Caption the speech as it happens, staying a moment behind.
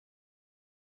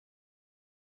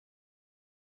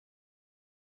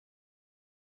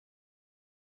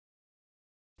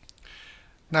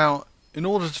Now, in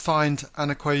order to find an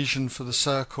equation for the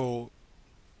circle,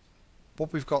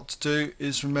 what we've got to do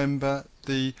is remember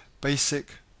the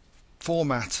basic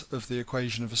format of the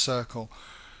equation of a circle.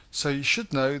 So you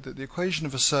should know that the equation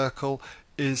of a circle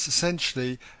is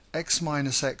essentially x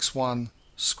minus x1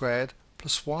 squared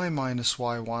plus y minus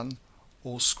y1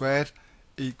 all squared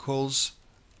equals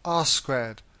r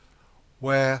squared,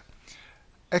 where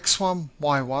x1,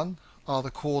 y1 are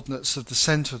the coordinates of the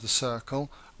centre of the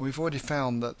circle, and we've already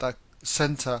found that that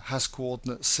centre has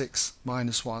coordinates 6,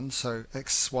 minus 1, so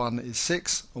x1 is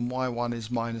 6 and y1 is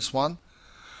minus 1,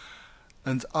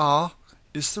 and r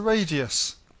is the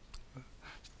radius.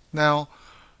 Now,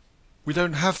 we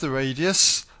don't have the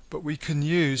radius, but we can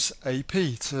use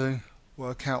AP to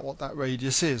work out what that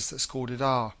radius is. Let's call it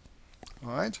r.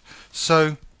 Alright,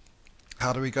 so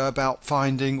how do we go about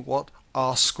finding what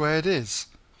r squared is?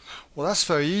 Well, that's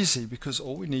very easy, because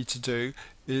all we need to do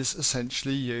is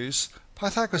essentially use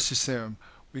Pythagoras Theorem.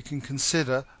 We can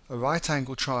consider a right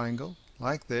angle triangle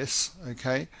like this,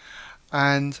 okay,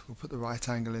 and we'll put the right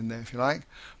angle in there if you like.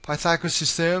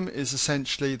 Pythagoras Theorem is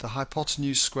essentially the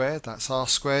hypotenuse squared, that's r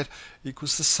squared,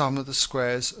 equals the sum of the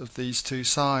squares of these two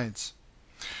sides.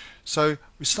 So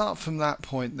we start from that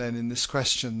point then in this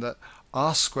question, that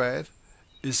r squared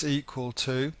is equal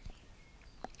to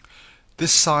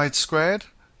this side squared.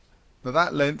 Now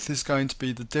that length is going to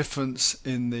be the difference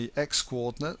in the x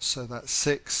coordinates, so that's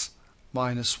 6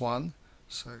 minus 1,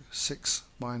 so 6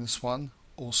 minus 1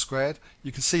 all squared.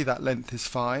 You can see that length is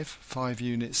 5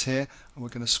 units here, and we're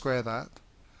going to square that.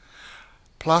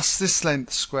 Plus this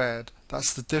length squared,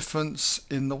 that's the difference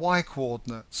in the y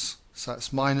coordinates, so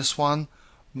that's minus 1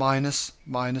 minus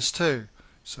minus 2,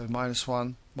 so minus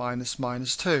 1 minus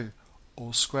minus 2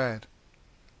 all squared.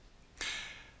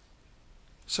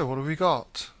 So what have we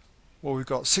got? Well, we've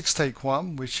got 6 take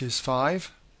 1, which is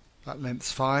 5, that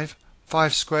length's 5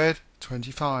 squared,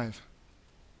 25.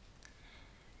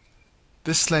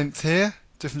 This length here,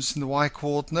 difference in the y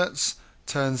coordinates,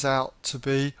 turns out to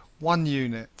be 1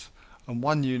 unit, and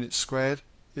 1 unit squared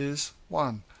is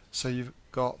 1. So you've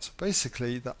got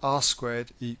basically that r squared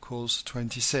equals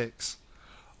 26.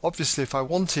 Obviously if I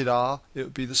wanted r, it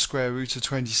would be the square root of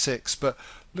 26, but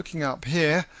looking up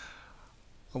here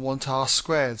I want r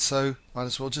squared, so might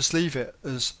as well just leave it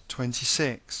as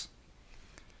 26.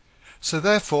 So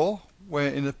therefore we're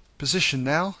in a position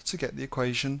now to get the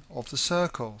equation of the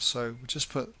circle. So we just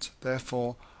put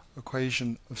therefore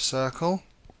equation of circle,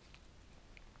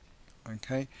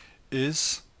 okay,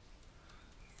 is,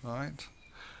 right,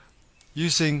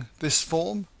 using this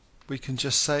form we can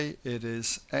just say it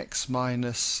is x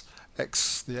minus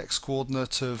x, the x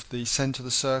coordinate of the centre of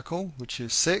the circle, which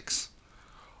is 6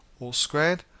 all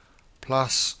squared,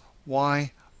 plus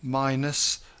y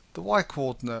minus the y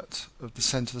coordinate of the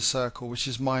centre of the circle, which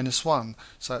is minus 1.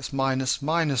 So that's minus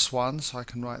minus 1, so I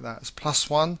can write that as plus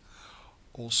 1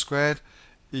 all squared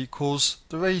equals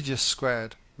the radius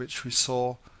squared, which we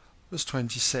saw was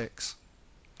 26.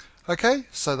 Okay,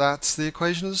 so that's the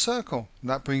equation of the circle. And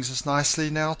that brings us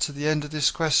nicely now to the end of this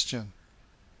question.